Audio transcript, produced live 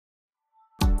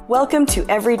Welcome to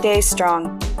Everyday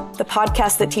Strong, the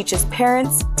podcast that teaches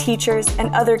parents, teachers,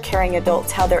 and other caring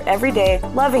adults how their everyday,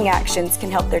 loving actions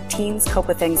can help their teens cope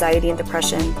with anxiety and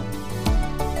depression.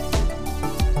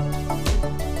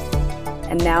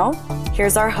 And now,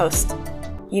 here's our host,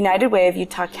 United Way of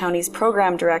Utah County's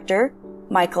Program Director,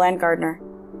 Michael Ann Gardner.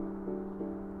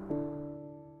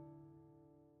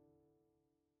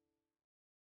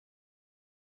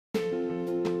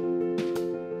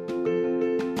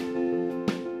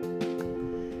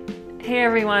 Hey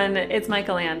everyone, it's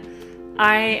Michael Ann.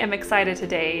 I am excited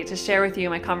today to share with you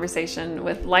my conversation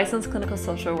with licensed clinical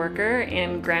social worker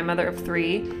and grandmother of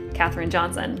 3, Katherine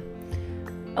Johnson.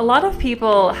 A lot of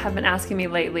people have been asking me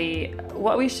lately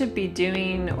what we should be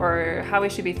doing or how we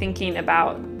should be thinking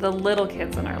about the little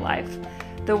kids in our life,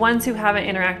 the ones who haven't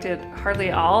interacted hardly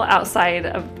at all outside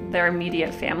of their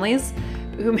immediate families,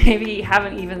 who maybe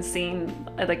haven't even seen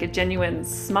like a genuine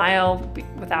smile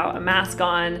without a mask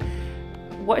on.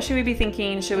 What should we be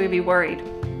thinking? Should we be worried?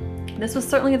 This was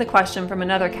certainly the question from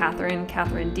another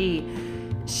Catherine D.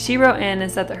 She wrote in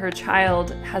and said that her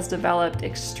child has developed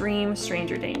extreme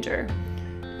stranger danger.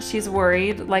 She's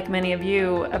worried, like many of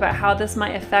you, about how this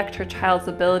might affect her child's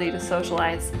ability to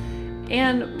socialize.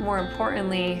 And more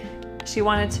importantly, she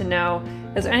wanted to know,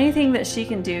 is there anything that she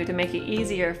can do to make it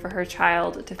easier for her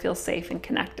child to feel safe and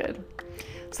connected?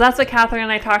 So that's what Katherine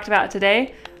and I talked about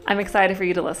today. I'm excited for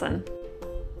you to listen.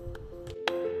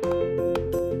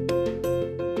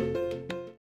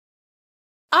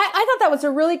 I thought that was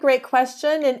a really great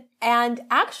question. And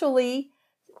actually,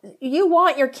 you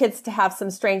want your kids to have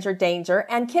some stranger danger.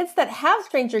 And kids that have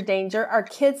stranger danger are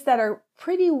kids that are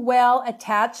pretty well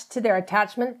attached to their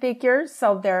attachment figures.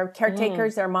 So their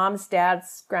caretakers, their moms,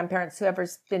 dads, grandparents,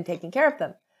 whoever's been taking care of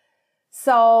them.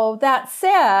 So that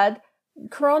said,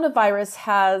 coronavirus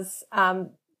has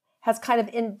kind of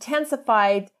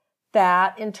intensified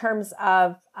that in terms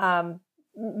of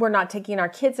we're not taking our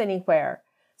kids anywhere.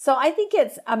 So I think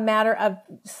it's a matter of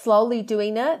slowly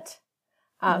doing it,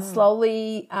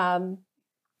 slowly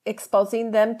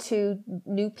exposing them to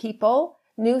new people,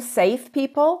 new safe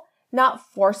people, not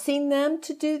forcing them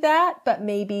to do that, but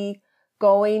maybe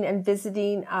going and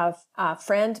visiting a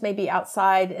friend, maybe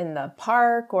outside in the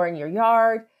park or in your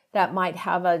yard that might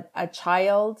have a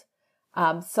child,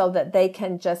 so that they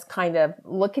can just kind of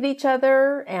look at each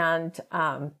other and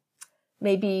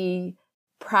maybe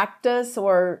practice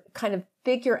or kind of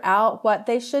figure out what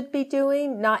they should be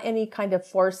doing, not any kind of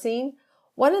forcing.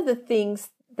 One of the things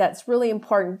that's really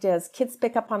important is kids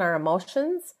pick up on our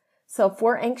emotions. So if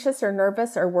we're anxious or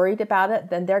nervous or worried about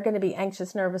it, then they're going to be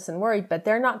anxious, nervous, and worried, but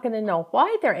they're not going to know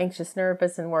why they're anxious,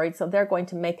 nervous, and worried. So they're going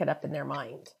to make it up in their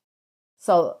mind.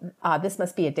 So this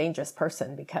must be a dangerous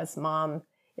person because mom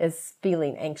is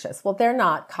feeling anxious. Well, they're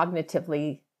not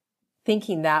cognitively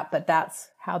thinking that, but that's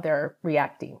how they're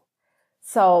reacting.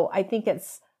 So I think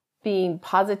it's being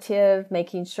positive,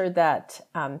 making sure that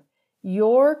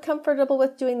you're comfortable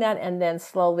with doing that, and then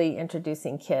slowly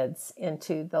introducing kids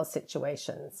into those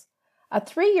situations. A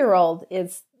 3-year-old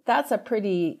that's a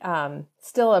pretty,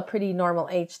 still a pretty normal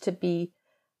age to be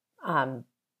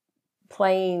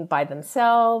playing by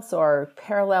themselves or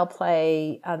parallel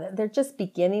play. They're just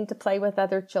beginning to play with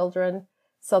other children.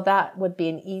 So that would be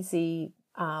an easy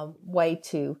way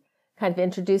to kind of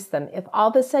introduce them. If all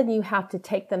of a sudden you have to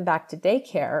take them back to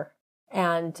daycare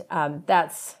and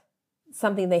that's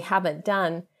something they haven't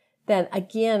done, then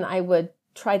again, I would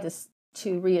try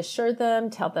to reassure them,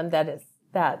 tell them that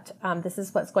this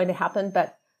is what's going to happen,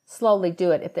 but slowly do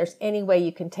it. If there's any way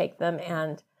you can take them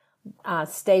and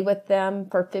stay with them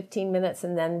for 15 minutes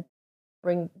and then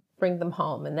bring them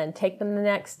home, and then take them the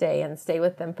next day and stay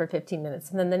with them for 15 minutes,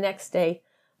 and then the next day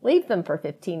leave them for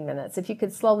 15 minutes. If you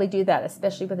could slowly do that,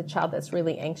 especially with a child that's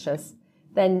really anxious,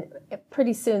 then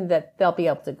pretty soon that they'll be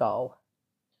able to go.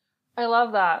 I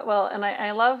love that. Well, and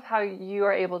I love how you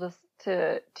are able to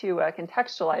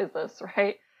contextualize this,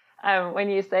 right?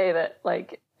 When you say that,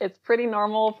 like, it's pretty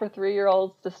normal for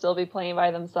 3-year-olds to still be playing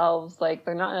by themselves, like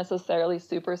they're not necessarily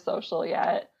super social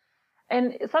yet.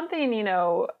 And it's something,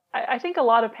 I think a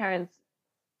lot of parents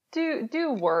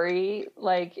do worry,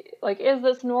 like, is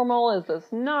this normal? Is this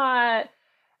not?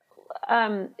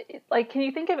 Like, can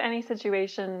you think of any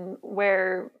situation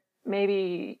where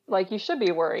maybe like you should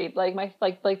be worried? Like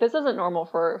this isn't normal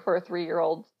for a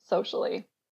 3-year-old socially.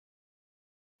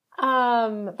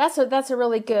 That's a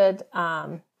really good,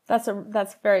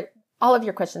 that's very, all of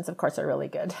your questions, of course, are really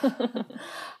good.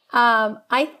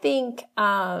 I think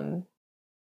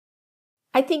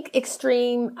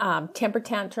extreme, temper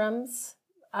tantrums,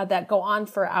 that go on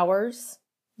for hours,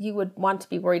 you would want to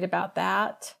be worried about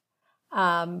that.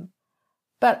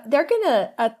 But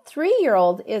a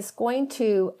 3-year-old is going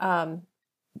to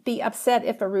be upset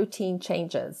if a routine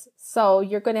changes. So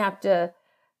you're going to have to,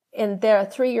 in their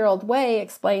 3-year-old way,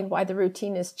 explain why the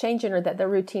routine is changing or that the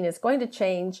routine is going to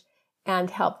change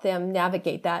and help them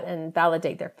navigate that and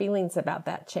validate their feelings about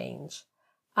that change.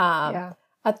 A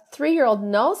 3-year-old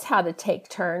knows how to take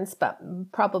turns, but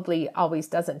probably always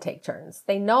doesn't take turns.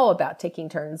 They know about taking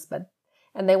turns,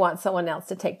 and they want someone else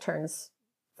to take turns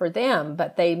for them,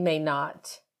 but they may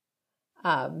not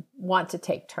want to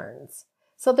take turns.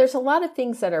 So there's a lot of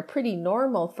things that are pretty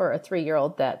normal for a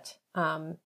 3-year-old that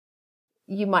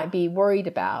you might be worried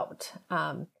about.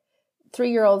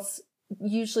 3-year-olds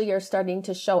usually are starting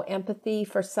to show empathy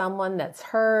for someone that's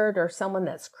hurt or someone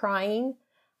that's crying.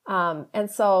 And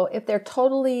so if they're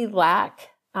totally lack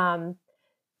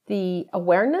the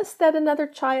awareness that another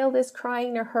child is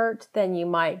crying or hurt, then you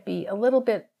might be a little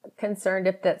bit concerned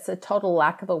if that's a total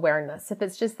lack of awareness. If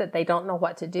it's just that they don't know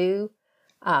what to do,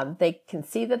 they can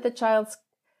see that the child's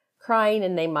crying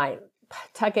and they might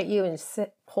tug at you and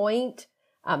point,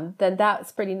 then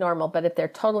that's pretty normal. But if they're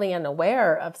totally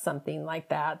unaware of something like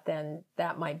that, then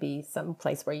that might be some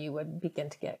place where you would begin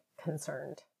to get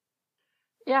concerned.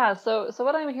 Yeah. So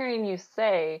what I'm hearing you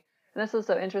say, and this is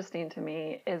so interesting to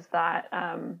me, is that,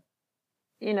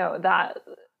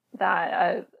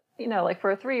 like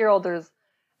for a 3-year-old, there's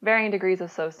varying degrees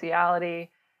of sociality,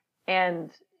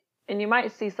 and you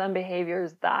might see some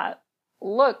behaviors that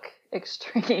look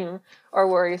extreme or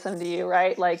worrisome to you,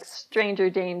 right? Like stranger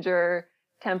danger,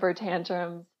 temper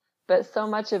tantrums, but so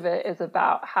much of it is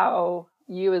about how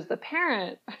you as the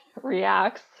parent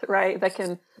reacts, right? That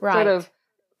can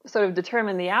sort of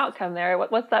determine the outcome there.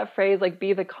 What's that phrase? Like,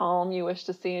 be the calm you wish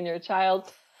to see in your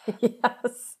child.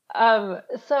 Yes.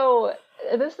 So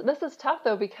this is tough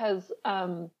though, because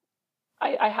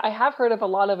I have heard of a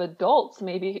lot of adults,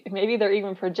 maybe they're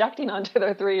even projecting onto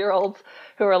their 3-year-olds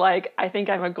who are like, I think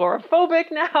I'm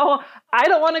agoraphobic now. I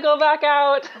don't want to go back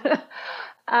out.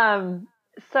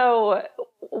 So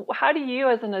how do you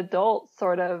as an adult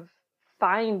sort of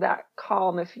find that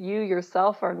calm if you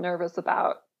yourself are nervous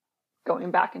about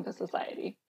going back into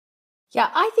society?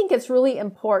 Yeah, I think it's really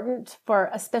important for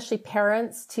especially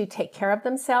parents to take care of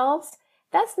themselves.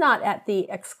 That's not at the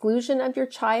exclusion of your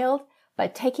child,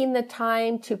 but taking the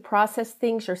time to process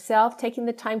things yourself, taking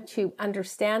the time to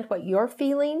understand what you're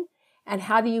feeling and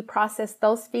how do you process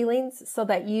those feelings so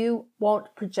that you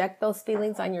won't project those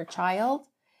feelings on your child,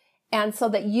 and so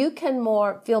that you can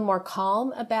feel more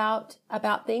calm about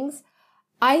things.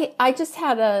 I just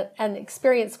had an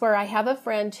experience where I have a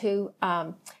friend who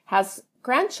has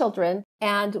grandchildren,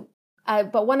 and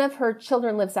but one of her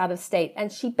children lives out of state,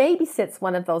 and she babysits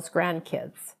one of those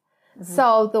grandkids. Mm-hmm.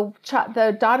 So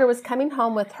the daughter was coming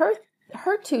home with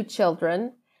her 2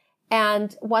 children,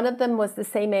 and one of them was the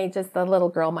same age as the little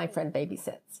girl my friend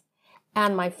babysits.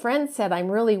 And my friend said,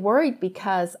 I'm really worried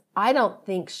because I don't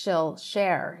think she'll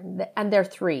share, and they're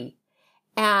 3.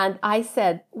 And I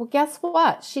said, well, guess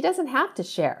what? She doesn't have to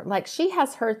share. Like, she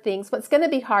has her things. What's going to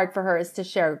be hard for her is to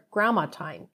share grandma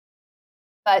time.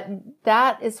 But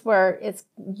that is where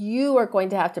you are going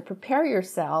to have to prepare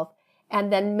yourself,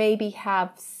 and then maybe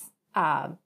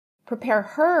prepare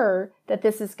her that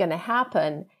this is going to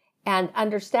happen and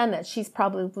understand that she's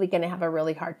probably going to have a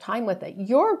really hard time with it.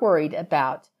 You're worried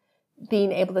about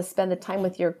being able to spend the time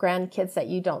with your grandkids that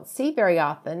you don't see very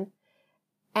often,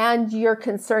 and you're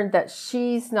concerned that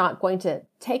she's not going to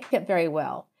take it very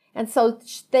well. And so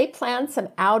they plan some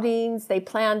outings. They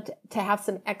plan to have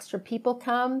some extra people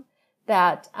come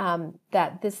that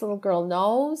this little girl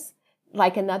knows,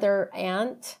 like another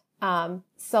aunt,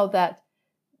 so that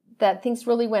things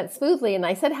really went smoothly. And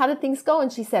I said, how did things go?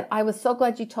 And she said, I was so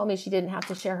glad you told me she didn't have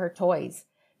to share her toys,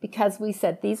 because we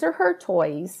said, these are her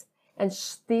toys, and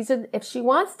if she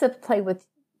wants to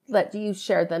let you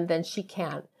share them, then she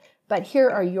can. But here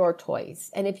are your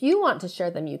toys. And if you want to share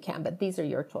them, you can, but these are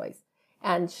your toys.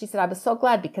 And she said, I was so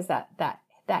glad, because that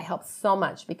helps so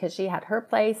much, because she had her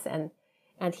place and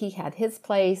he had his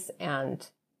place, and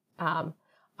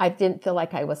I didn't feel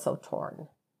like I was so torn.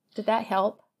 Did that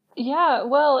help? Yeah,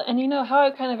 well, and how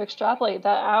I kind of extrapolate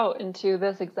that out into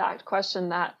this exact question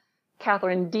that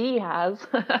Catherine D has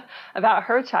about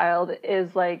her child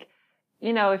is like,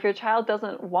 if your child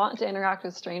doesn't want to interact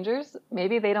with strangers,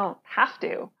 maybe they don't have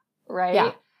to, right?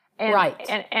 Yeah,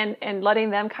 right. And letting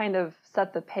them kind of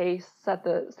set the pace, set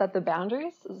the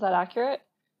boundaries. Is that accurate?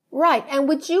 Right. And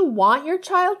would you want your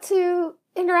child to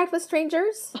interact with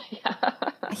strangers?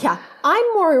 Yeah.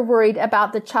 I'm more worried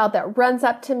about the child that runs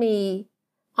up to me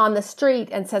on the street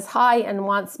and says hi and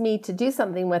wants me to do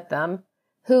something with them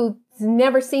who's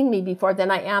never seen me before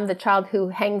than I am the child who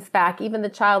hangs back, even the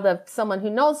child of someone who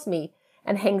knows me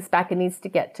and hangs back and needs to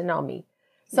get to know me.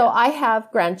 So I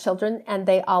have grandchildren, and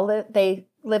they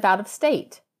live out of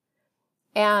state.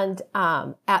 And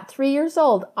at 3 years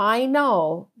old, I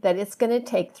know that it's going to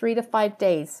take 3 to 5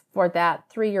 days for that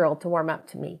 3-year-old to warm up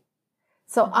to me.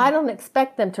 So I don't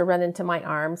expect them to run into my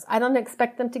arms. I don't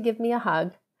expect them to give me a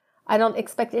hug. I don't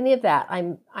expect any of that.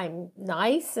 I'm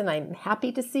nice and I'm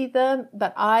happy to see them,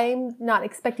 but I'm not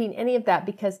expecting any of that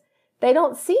because they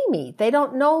don't see me. They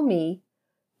don't know me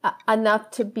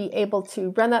enough to be able to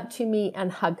run up to me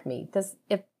and hug me.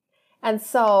 And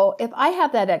so if I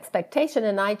have that expectation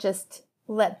and I just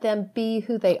let them be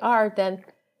who they are, then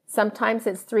sometimes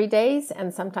it's 3 days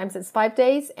and sometimes it's 5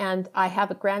 days. And I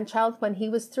have a grandchild when he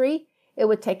was 3. It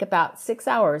would take about 6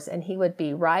 hours and he would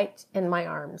be right in my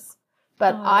arms.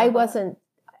 But I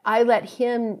let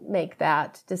him make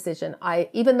that decision.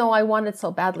 Even though I wanted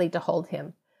so badly to hold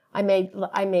him, I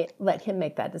let him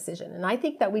make that decision. And I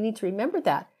think that we need to remember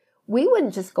that. We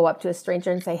wouldn't just go up to a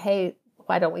stranger and say, hey,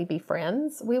 why don't we be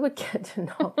friends? We would get to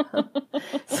know them.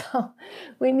 So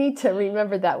we need to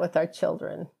remember that with our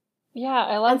children. Yeah,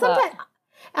 I love that.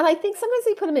 And I think sometimes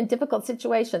we put them in difficult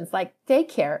situations like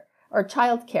daycare or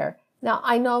childcare. Now,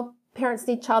 I know parents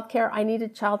need childcare. I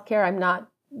needed childcare. I'm not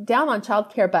down on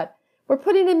childcare, but we're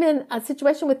putting them in a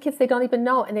situation with kids they don't even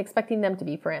know and expecting them to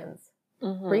be friends.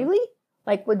 Mm-hmm. Really?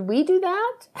 Like, would we do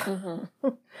that? Mm-hmm.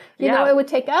 You know, it would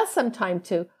take us some time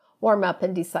to warm up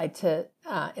and decide to,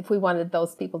 if we wanted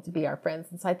those people to be our friends.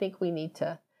 And so I think we need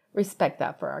to respect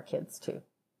that for our kids too.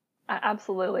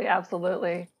 Absolutely.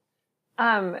 Absolutely.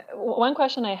 One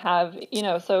question I have,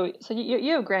 so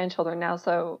you have grandchildren now,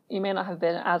 so you may not have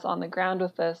been as on the ground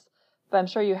with this, but I'm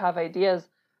sure you have ideas.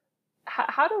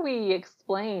 How do we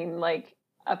explain like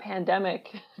a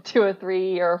pandemic to a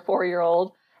 3 or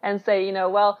 4-year-old and say,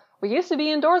 well, we used to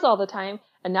be indoors all the time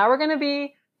and now we're going to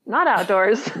be not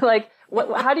outdoors? Like,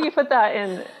 how do you put that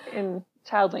in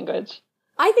child language?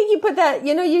 I think you put that,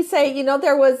 you say,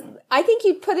 I think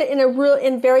you put it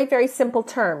in very, very simple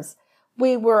terms.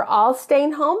 We were all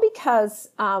staying home because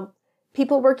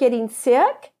people were getting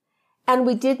sick and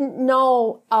we didn't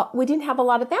know, we didn't have a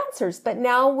lot of answers, but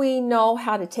now we know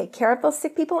how to take care of those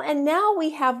sick people. And now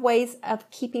we have ways of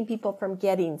keeping people from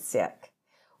getting sick.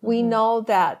 Mm-hmm. We know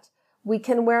that we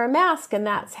can wear a mask and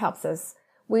that helps us.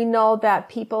 We know that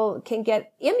people can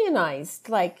get immunized,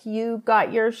 like you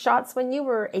got your shots when you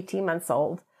were 18 months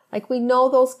old. Like we know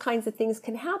those kinds of things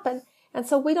can happen. And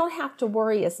so we don't have to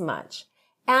worry as much.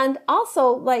 And also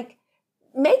like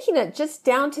making it just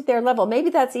down to their level. Maybe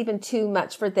that's even too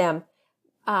much for them.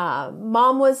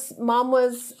 Mom was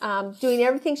doing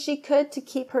everything she could to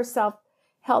keep herself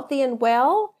healthy and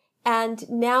well. And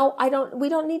now we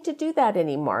don't need to do that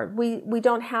anymore. We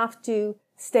don't have to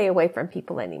stay away from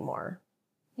people anymore.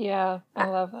 Yeah, I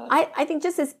love that. I think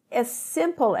just as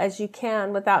simple as you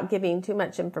can without giving too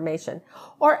much information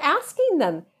or asking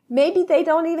them. Maybe they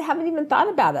haven't even thought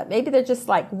about it. Maybe they're just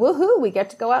like, woohoo, we get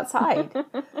to go outside.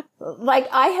 Like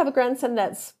I have a grandson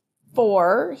that's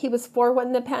 4. He was 4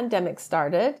 when the pandemic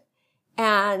started.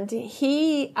 And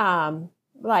he,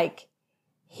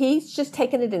 he's just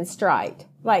taken it in stride.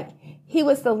 Like he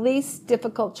was the least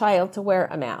difficult child to wear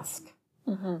a mask.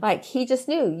 Mm-hmm. Like he just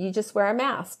knew you just wear a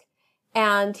mask.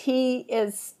 And he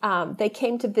is, they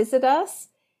came to visit us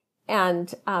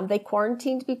and, they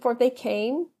quarantined before they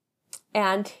came.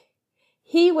 And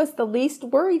he was the least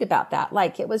worried about that.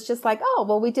 Like, it was just like, oh,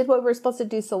 well, we did what we were supposed to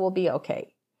do, so we'll be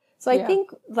okay. So I think,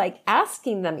 like,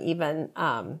 asking them even,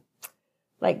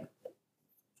 like,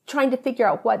 trying to figure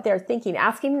out what they're thinking,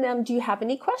 asking them, do you have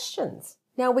any questions?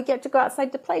 Now we get to go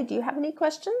outside to play. Do you have any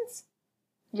questions?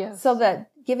 Yes. So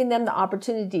that giving them the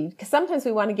opportunity, because sometimes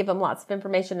we want to give them lots of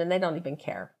information and they don't even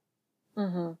care.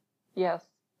 Mm-hmm. Yes.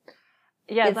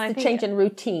 Yes. It's the change in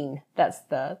routine. That's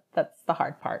the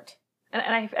hard part. And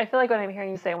I feel like what I'm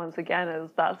hearing you say once again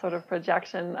is that sort of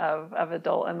projection of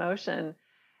adult emotion.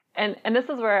 And this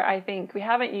is where I think we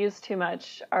haven't used too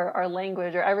much our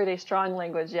language or everyday strong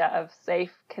language yet of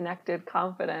safe, connected,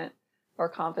 confident, or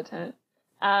competent.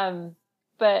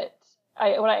 But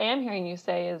what I am hearing you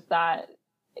say is that,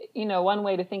 one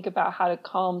way to think about how to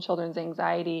calm children's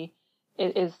anxiety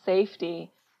is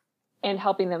safety and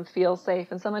helping them feel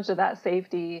safe. And so much of that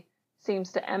safety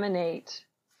seems to emanate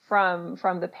from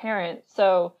the parent.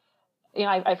 So,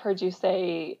 I've heard you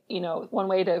say, one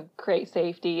way to create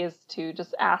safety is to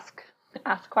just ask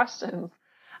questions.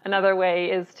 Another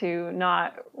way is to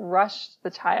not rush the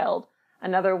child.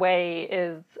 Another way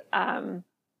is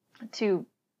to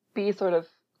be sort of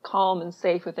calm and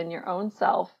safe within your own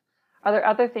self. Are there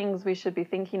other things we should be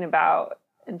thinking about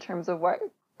in terms of what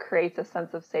creates a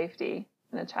sense of safety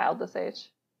in a child this age?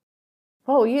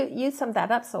 Oh, you summed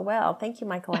that up so well. Thank you,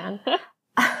 Michael Ann.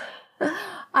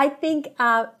 I think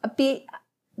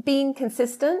being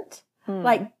consistent,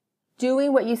 like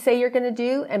doing what you say you're going to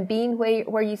do and being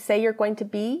where you say you're going to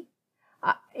be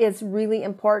is really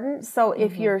important. So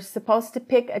if you're supposed to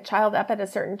pick a child up at a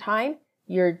certain time,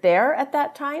 you're there at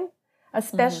that time,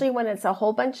 especially when it's a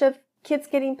whole bunch of kids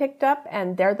getting picked up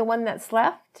and they're the one that's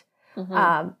left.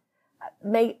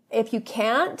 If you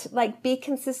can't, like, be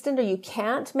consistent, or you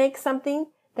can't make something,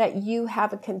 that you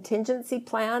have a contingency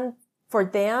plan for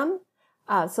them,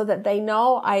 so that they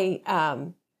know. I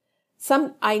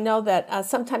know that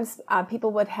sometimes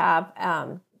people would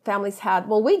have families had.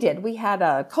 Well, we had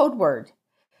a code word.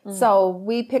 So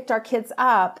we picked our kids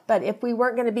up, but if we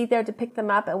weren't going to be there to pick them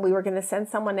up and we were going to send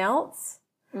someone else,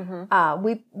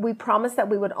 we promised that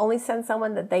we would only send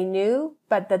someone that they knew,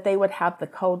 but that they would have the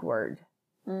code word.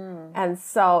 And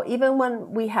so even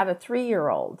when we had a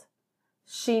 3-year-old,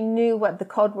 she knew what the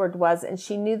code word was, and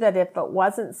she knew that if it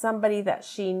wasn't somebody that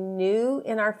she knew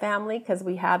in our family, because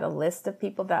we had a list of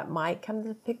people that might come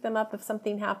to pick them up if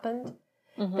something happened,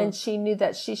 then she knew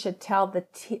that she should tell the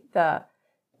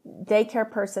daycare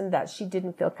person that she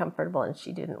didn't feel comfortable and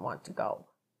she didn't want to go.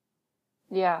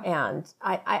 Yeah. And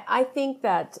I think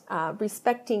that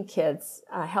respecting kids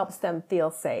helps them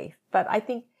feel safe. But I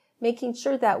think making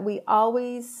sure that we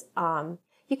always,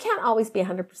 you can't always be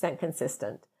 100%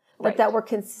 consistent, but that we're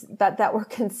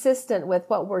consistent with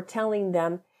what we're telling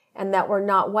them, and that we're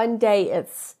not, one day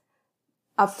it's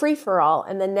a free-for-all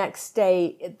and the next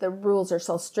day the rules are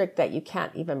so strict that you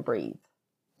can't even breathe.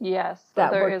 Yes. So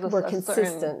that there is we're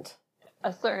consistent.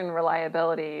 A certain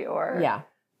reliability, or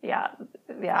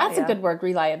That's a good word,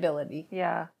 reliability.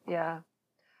 Yeah.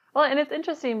 Well, and it's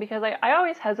interesting because I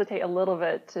always hesitate a little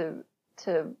bit to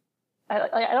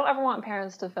I don't ever want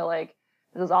parents to feel like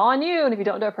this is all on you, and if you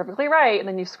don't do it perfectly right, and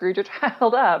then you screwed your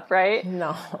child up, right?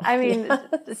 No. I mean,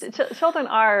 children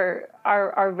are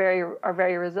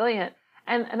very resilient,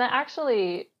 and that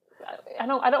actually, I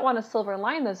don't want to silver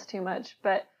line this too much,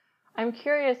 but I'm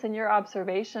curious, in your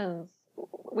observations,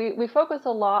 we focus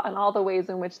a lot on all the ways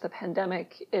in which the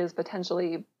pandemic is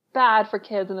potentially bad for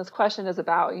kids, and this question is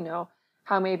about,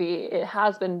 how maybe it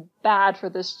has been bad for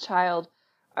this child.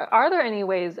 Are there any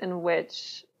ways in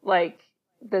which, like,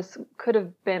 this could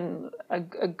have been a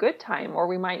good time, or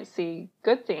we might see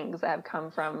good things that have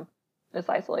come from this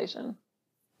isolation?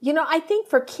 I think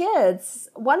for kids,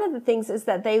 one of the things is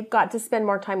that they've got to spend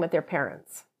more time with their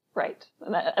parents. Right.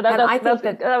 That was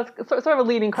sort of a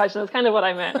leading question. That's kind of what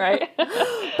I meant, right?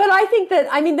 But I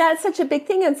think that's such a big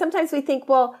thing. And sometimes we think,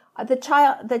 well, the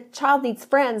child needs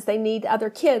friends. They need other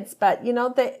kids. But,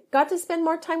 they got to spend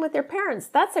more time with their parents.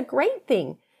 That's a great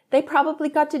thing. They probably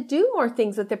got to do more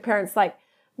things with their parents. Like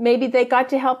maybe they got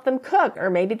to help them cook, or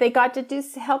maybe they got to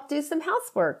help do some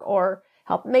housework, or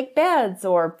help make beds,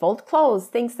 or fold clothes,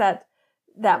 things that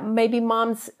maybe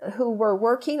moms who were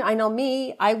working. I know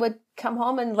me, I would come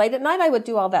home and late at night I would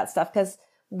do all that stuff because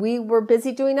we were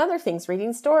busy doing other things,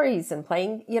 reading stories and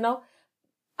playing,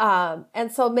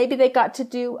 and so maybe they got to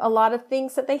do a lot of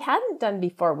things that they hadn't done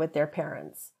before with their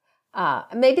parents.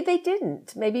 Maybe they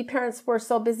didn't. Maybe parents were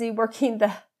so busy working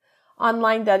the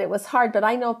online that it was hard. But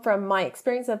I know from my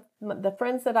experience of the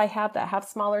friends that I have that have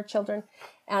smaller children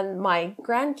and my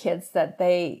grandkids that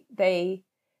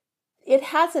it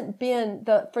hasn't been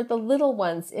for the little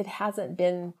ones, it hasn't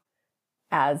been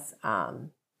as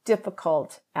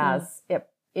difficult as it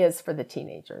is for the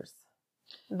teenagers,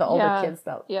 the older kids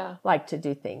that like to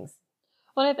do things.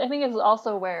 Well, I think it's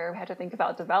also where we have to think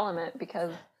about development,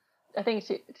 because I think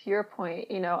to your point,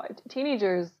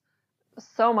 teenagers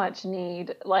so much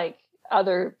need like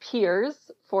other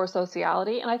peers for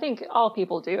sociality, and I think all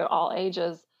people do at all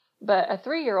ages. But a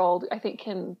 3-year-old, I think,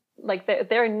 can, like,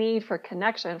 their need for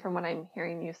connection, from what I'm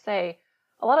hearing you say,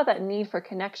 a lot of that need for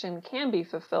connection can be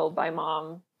fulfilled by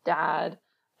mom, dad,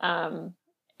 and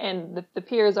the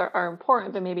peers are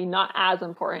important, but maybe not as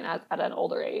important as at an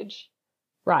older age.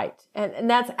 Right. And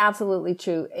that's absolutely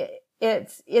true.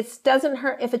 It doesn't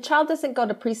hurt. If a child doesn't go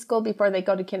to preschool before they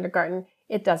go to kindergarten,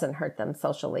 it doesn't hurt them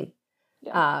socially.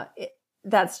 Yeah.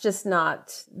 That's just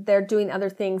not, they're doing other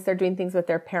things. They're doing things with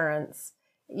their parents.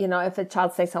 If a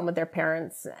child stays home with their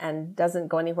parents and doesn't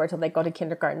go anywhere till they go to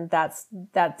kindergarten,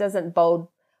 that doesn't bode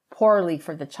poorly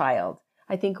for the child.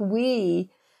 I think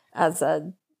we, as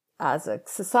a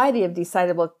society, have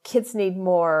decided, well, kids need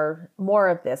more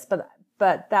of this,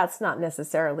 but that's not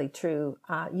necessarily true.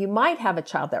 You might have a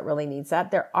child that really needs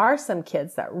that. There are some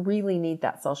kids that really need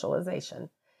that socialization.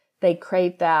 They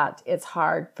crave that. It's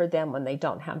hard for them when they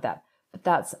don't have that. but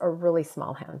that's a really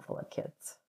small handful of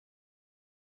kids.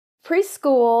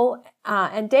 Preschool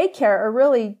and daycare are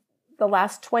really the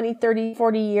last 20, 30,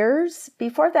 40 years.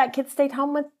 Before that, kids stayed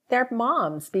home with their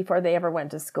moms before they ever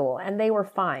went to school, and they were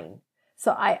fine.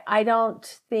 So I don't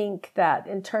think that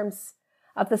in terms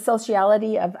of the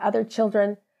sociality of other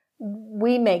children,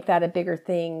 we make that a bigger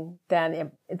thing than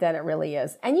it really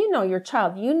is. And you know your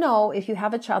child. You know if you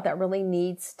have a child that really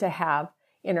needs to have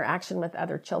interaction with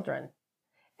other children.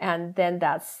 And then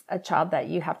that's a child that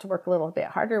you have to work a little bit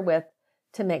harder with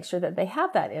to make sure that they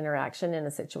have that interaction in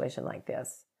a situation like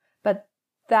this. But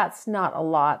that's not a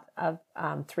lot of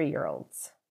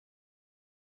 3-year-olds.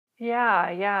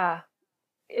 Yeah.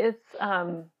 It's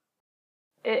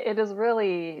it is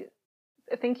really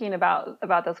thinking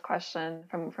about this question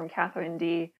from Catherine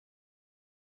D.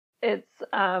 It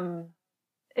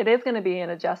is going to be an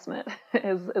adjustment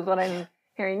is what I'm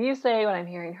hearing you say, what I'm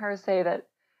hearing her say, that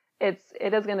it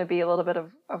is going to be a little bit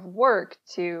of work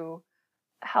to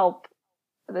help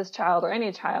this child or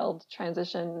any child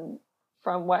transition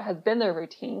from what has been their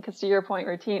routine, because to your point,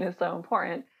 routine is so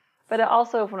important. But it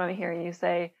also, from what I'm hearing you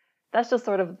say, that's just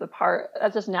sort of the part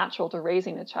that's just natural to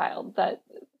raising a child, that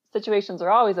situations are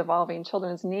always evolving,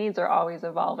 children's needs are always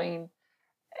evolving,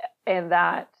 and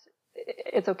that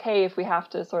it's okay if we have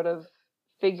to sort of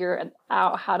figure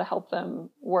out how to help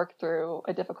them work through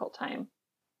a difficult time.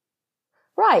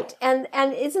 Right. And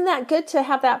isn't that good to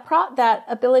have that that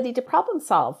ability to problem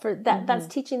solve? For that, that's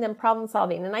teaching them problem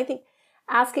solving. And I think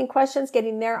asking questions,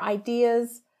 getting their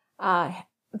ideas,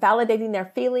 validating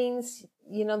their feelings.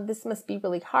 You know, this must be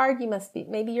really hard.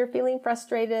 Maybe you're feeling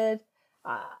frustrated.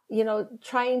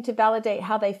 Trying to validate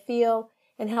how they feel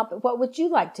and help. What would you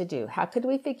like to do? How could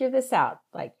we figure this out?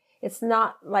 Like, it's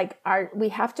not like we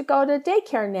have to go to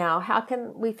daycare now. How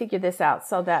can we figure this out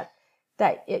so that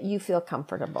you feel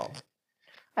comfortable?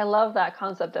 I love that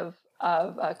concept of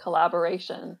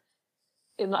collaboration.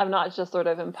 I'm not just sort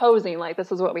of imposing, like,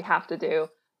 this is what we have to do.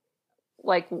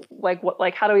 Like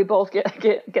how do we both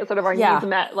get sort of our needs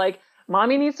met? Like,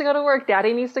 mommy needs to go to work,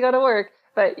 daddy needs to go to work,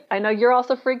 but I know you're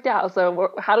also freaked out.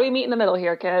 So how do we meet in the middle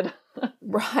here, kid?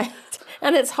 Right.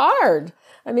 And it's hard.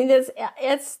 I mean,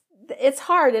 it's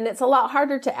hard, and it's a lot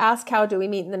harder to ask how do we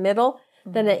meet in the middle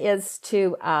than it is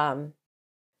to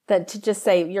just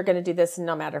say you're going to do this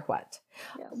no matter what.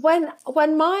 Yes.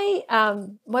 When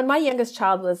my youngest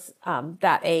child was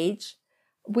that age,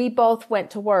 we both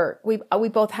went to work. We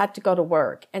both had to go to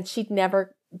work, and she'd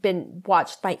never been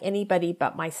watched by anybody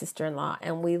but my sister-in-law,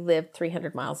 and we lived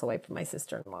 300 miles away from my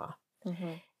sister-in-law.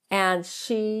 Mm-hmm. And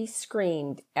she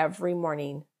screamed every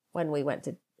morning when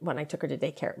I took her to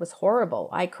daycare. It was horrible.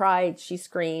 I cried. She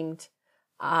screamed.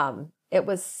 It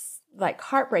was like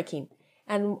heartbreaking.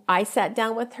 And I sat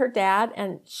down with her dad,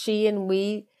 and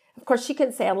we, of course, she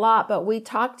couldn't say a lot, but we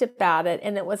talked about it.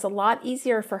 And it was a lot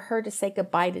easier for her to say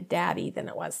goodbye to daddy than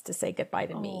it was to say goodbye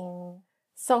to me.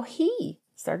 So he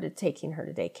started taking her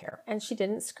to daycare, and she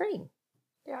didn't scream.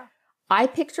 Yeah. I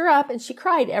picked her up, and she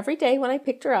cried every day when I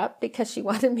picked her up because she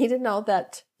wanted me to know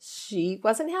that she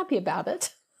wasn't happy about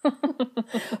it.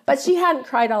 But she hadn't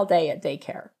cried all day at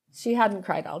daycare. She hadn't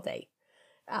cried all day.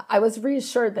 I was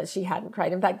reassured that she hadn't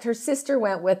cried. In fact, her sister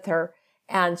went with her,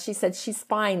 and she said she's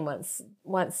fine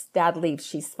once dad leaves,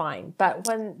 she's fine.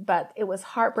 But it was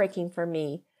heartbreaking for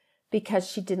me because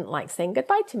she didn't like saying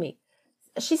goodbye to me.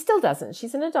 She still doesn't.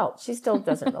 She's an adult. She still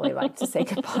doesn't really like to say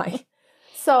goodbye.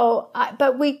 So,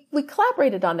 but we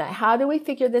collaborated on that. How do we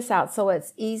figure this out so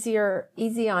it's easiest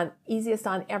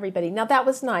on everybody? Now that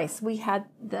was nice. We had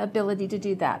the ability to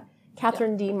do that.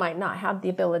 Catherine D might not have the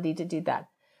ability to do that,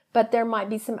 but there might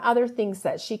be some other things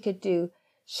that she could do.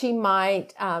 She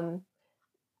might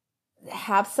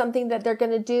have something that they're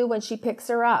going to do when she picks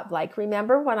her up. Like,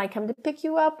 remember, when I come to pick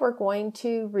you up, we're going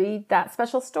to read that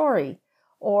special story.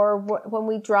 Or when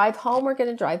we drive home, we're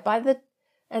going to drive by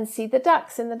and see the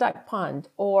ducks in the duck pond.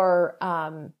 Or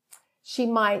she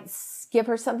might give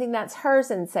her something that's hers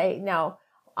and say, now,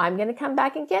 I'm going to come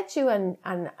back and get you, and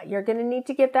you're going to need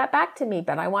to give that back to me,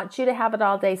 but I want you to have it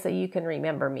all day so you can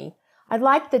remember me. I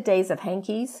like the days of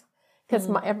hankies, because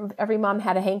every mom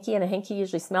had a hanky, and a hanky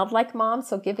usually smelled like mom.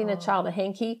 So giving a child a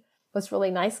hanky was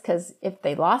really nice, because if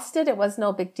they lost it, it was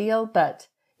no big deal, but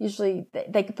usually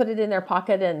they could put it in their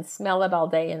pocket and smell it all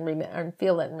day and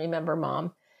feel it and remember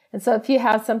mom. And so if you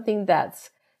have something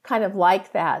that's kind of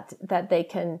like that they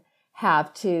can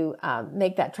have to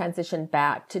make that transition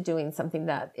back to doing something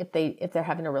that if they're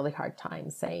having a really hard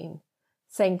time saying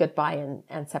goodbye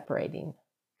and separating.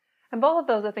 And both of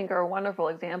those, I think, are wonderful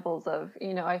examples of,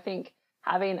 I think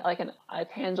having like a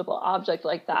tangible object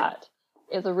like that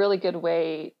is a really good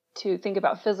way to think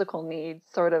about physical needs,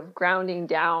 sort of grounding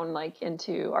down like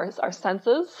into our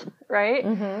senses, right?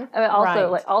 Mm-hmm. And also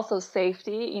Right. like also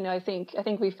safety. I think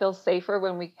we feel safer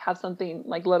when we have something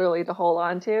like literally to hold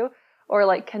on to, or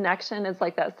like connection is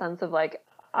like that sense of like,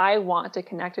 I want to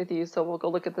connect with you, so we'll go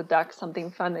look at the ducks,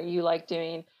 something fun that you like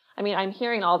doing. I mean, I'm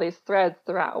hearing all these threads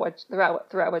throughout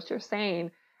what you're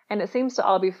saying, and it seems to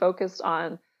all be focused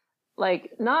on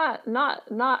like not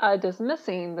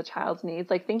dismissing the child's needs,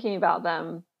 like thinking about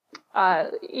them,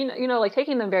 like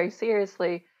taking them very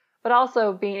seriously, but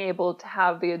also being able to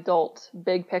have the adult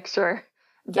big picture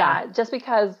that just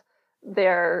because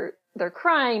they're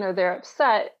crying or they're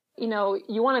upset, you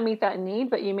want to meet that need,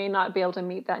 but you may not be able to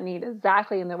meet that need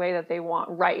exactly in the way that they want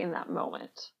right in that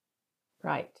moment.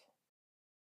 Right.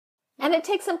 And it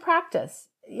takes some practice.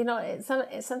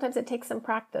 Sometimes it takes some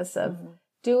practice of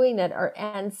doing it,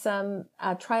 and some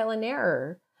trial and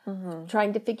error,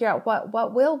 trying to figure out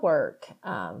what will work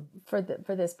for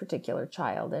this particular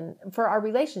child and for our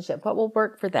relationship. What will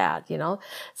work for that?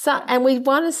 And we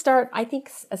want to start, I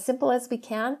think, as simple as we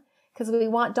can, because we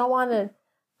don't want to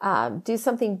do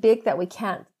something big that we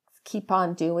can't keep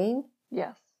on doing.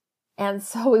 Yes. And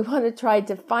so we want to try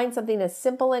to find something as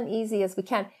simple and easy as we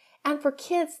can. And for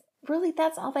kids, really,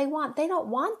 that's all they want. They don't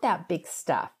want that big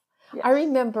stuff. Yes. I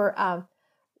remember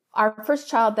our first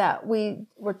child that we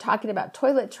were talking about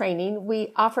toilet training,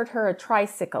 we offered her a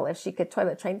tricycle if she could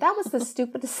toilet train. That was the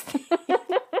stupidest thing.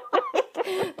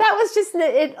 That was just,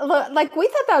 like, we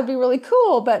thought that would be really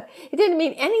cool, but it didn't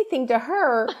mean anything to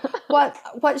her.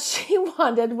 What she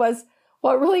wanted was,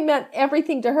 what really meant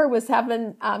everything to her was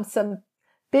having some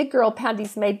big girl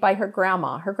panties made by her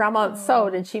grandma. Her grandma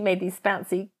sewed, and she made these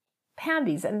fancy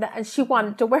panties, and she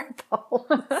wanted to wear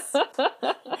those.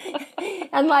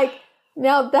 And like,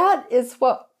 now that is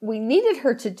what we needed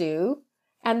her to do,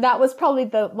 and that was probably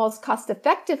the most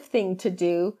cost-effective thing to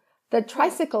do. The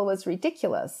tricycle was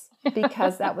ridiculous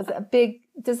because that was a big,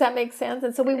 does that make sense?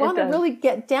 And so we want to really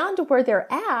get down to where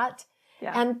they're at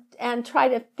and try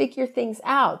to figure things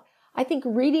out. I think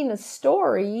reading a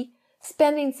story,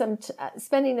 spending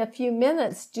a few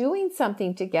minutes doing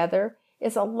something together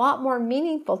is a lot more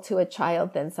meaningful to a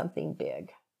child than something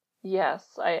big. Yes,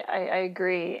 I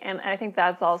agree. And I think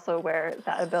that's also where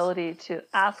that ability to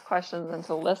ask questions and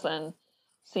to listen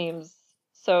seems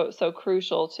so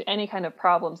crucial to any kind of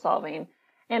problem solving.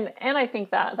 And I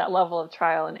think that level of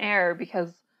trial and error,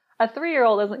 because a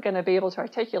 3-year-old isn't going to be able to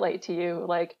articulate to you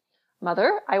like,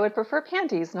 Mother, I would prefer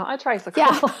panties, not a tricycle.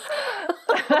 Yeah.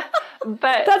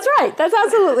 But that's right. That's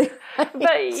absolutely right.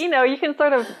 But you can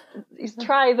sort of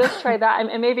try this, try that,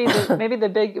 and maybe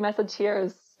the big message here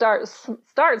is start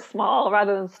small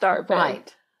rather than start big.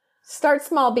 Right. Start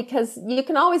small, because you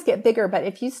can always get bigger, but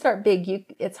if you start big,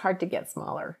 it's hard to get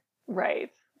smaller.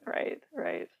 Right.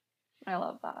 I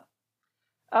love that.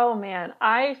 Oh man,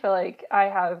 I feel like I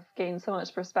have gained so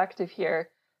much perspective here.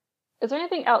 Is there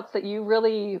anything else that you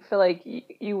really feel like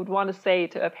you would want to say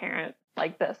to a parent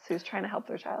like this who's trying to help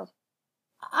their child?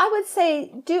 I would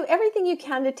say do everything you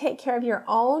can to take care of your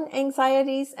own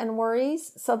anxieties and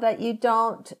worries so that you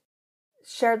don't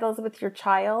share those with your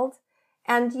child.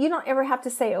 And you don't ever have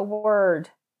to say a word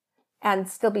and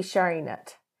still be sharing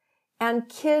it. And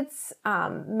kids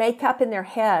make up in their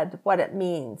head what it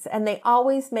means. And they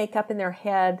always make up in their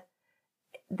head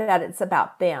that it's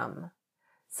about them.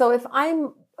 So if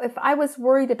I was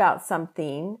worried about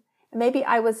something, maybe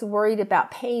I was worried about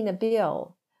paying a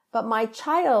bill, but my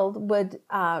child would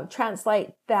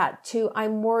translate that to,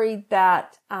 I'm worried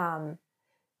that, or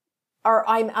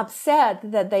I'm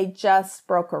upset that they just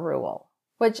broke a rule,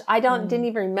 which I didn't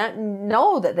even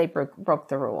know that they broke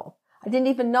the rule. I didn't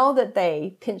even know that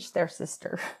they pinched their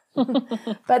sister,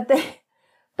 but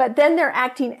then they're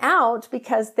acting out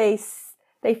because they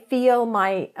feel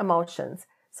my emotions.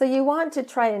 So you want to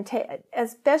try and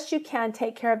as best you can,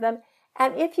 take care of them.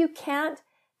 And if you can't,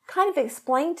 kind of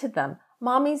explain to them,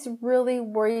 Mommy's really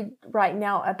worried right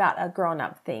now about a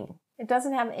grown-up thing. It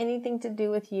doesn't have anything to do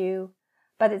with you,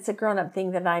 but it's a grown-up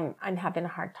thing that I'm having a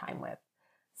hard time with.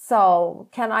 So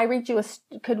can I read you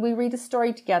could we read a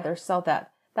story together so that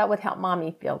would help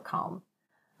Mommy feel calm?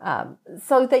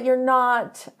 So that you're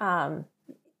not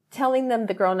telling them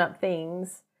the grown-up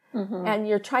things, and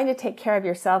you're trying to take care of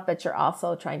yourself, but you're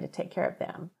also trying to take care of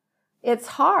them. It's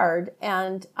hard,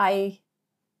 and I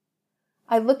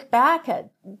look back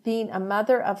at being a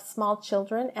mother of small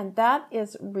children, and that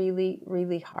is really,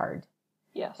 really hard.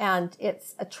 Yes. And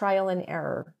it's a trial and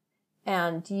error.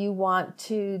 And you want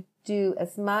to do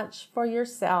as much for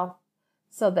yourself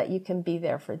so that you can be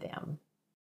there for them.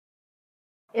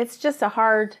 It's just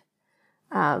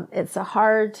it's a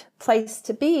hard place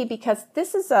to be, because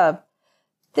this is a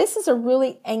this is a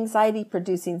really anxiety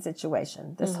producing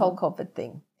situation, this whole COVID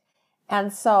thing.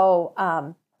 And so,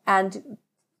 and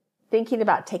thinking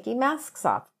about taking masks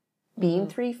off, being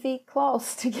 3 feet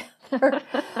close together,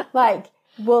 like,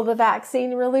 will the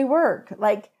vaccine really work?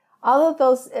 Like, all of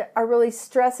those are really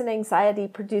stress and anxiety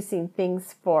producing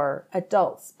things for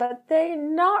adults, but they're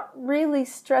not really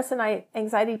stress and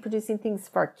anxiety producing things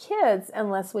for kids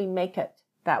unless we make it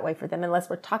that way for them, unless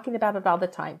we're talking about it all the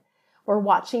time. We're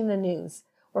watching the news.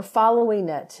 We're following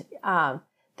it.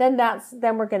 Then that's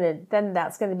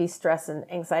going to be stress and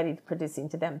anxiety producing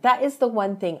to them. That is the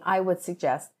one thing I would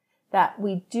suggest, that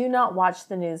we do not watch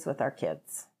the news with our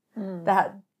kids.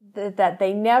 That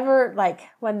they never, like,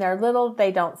 when they're little,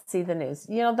 they don't see the news.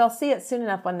 You know, they'll see it soon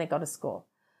enough when they go to school.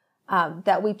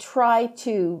 That we try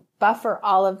to buffer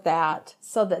all of that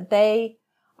so that they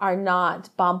are not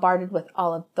bombarded with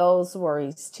all of those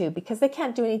worries too, because they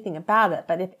can't do anything about it.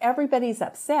 But if everybody's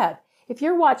upset, if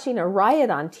you're watching a riot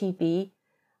on TV,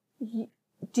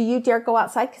 do you dare go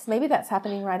outside? Because maybe that's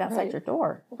happening right outside your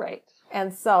door. Right.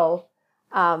 And so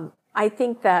I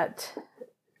think that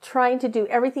trying to do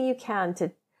everything you can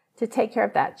to take care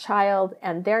of that child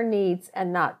and their needs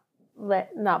and not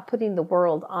putting the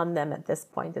world on them at this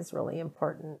point is really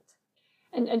important.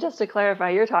 And just to clarify,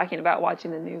 you're talking about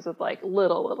watching the news with like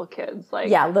little kids, like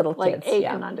little like kids, 8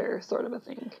 and under, sort of a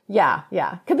thing. Yeah.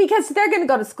 Because they're going to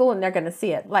go to school and they're going to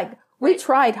see it. Like, we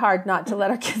tried hard not to let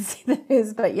our kids see the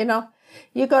news, but you know,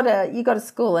 you go to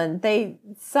school and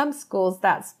some schools,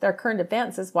 that's their current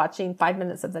events is watching 5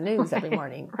 minutes of the news every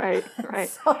morning. Right.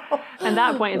 So, and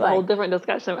that point is a whole different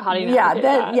discussion of how do you navigate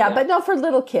that. But no, for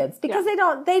little kids, because they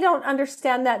don't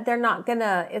understand that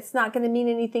it's not gonna mean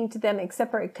anything to them, except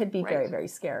for it could be very, very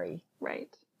scary. Right.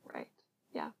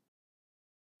 Yeah.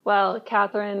 Well,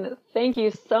 Catherine, thank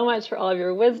you so much for all of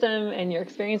your wisdom and your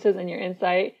experiences and your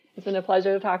insight. It's been a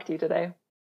pleasure to talk to you today.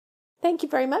 Thank you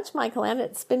very much, Michael Ann.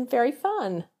 It's been very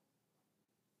fun.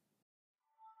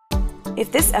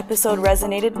 If this episode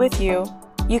resonated with you,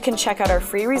 you can check out our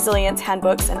free resilience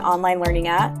handbooks and online learning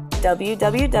at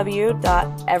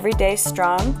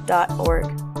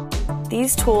www.everydaystrong.org.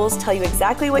 These tools tell you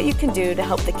exactly what you can do to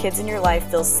help the kids in your life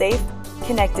feel safe,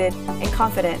 connected, and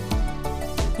confident.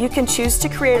 You can choose to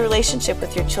create a relationship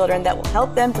with your children that will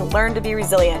help them to learn to be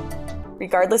resilient,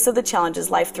 regardless of the challenges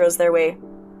life throws their way.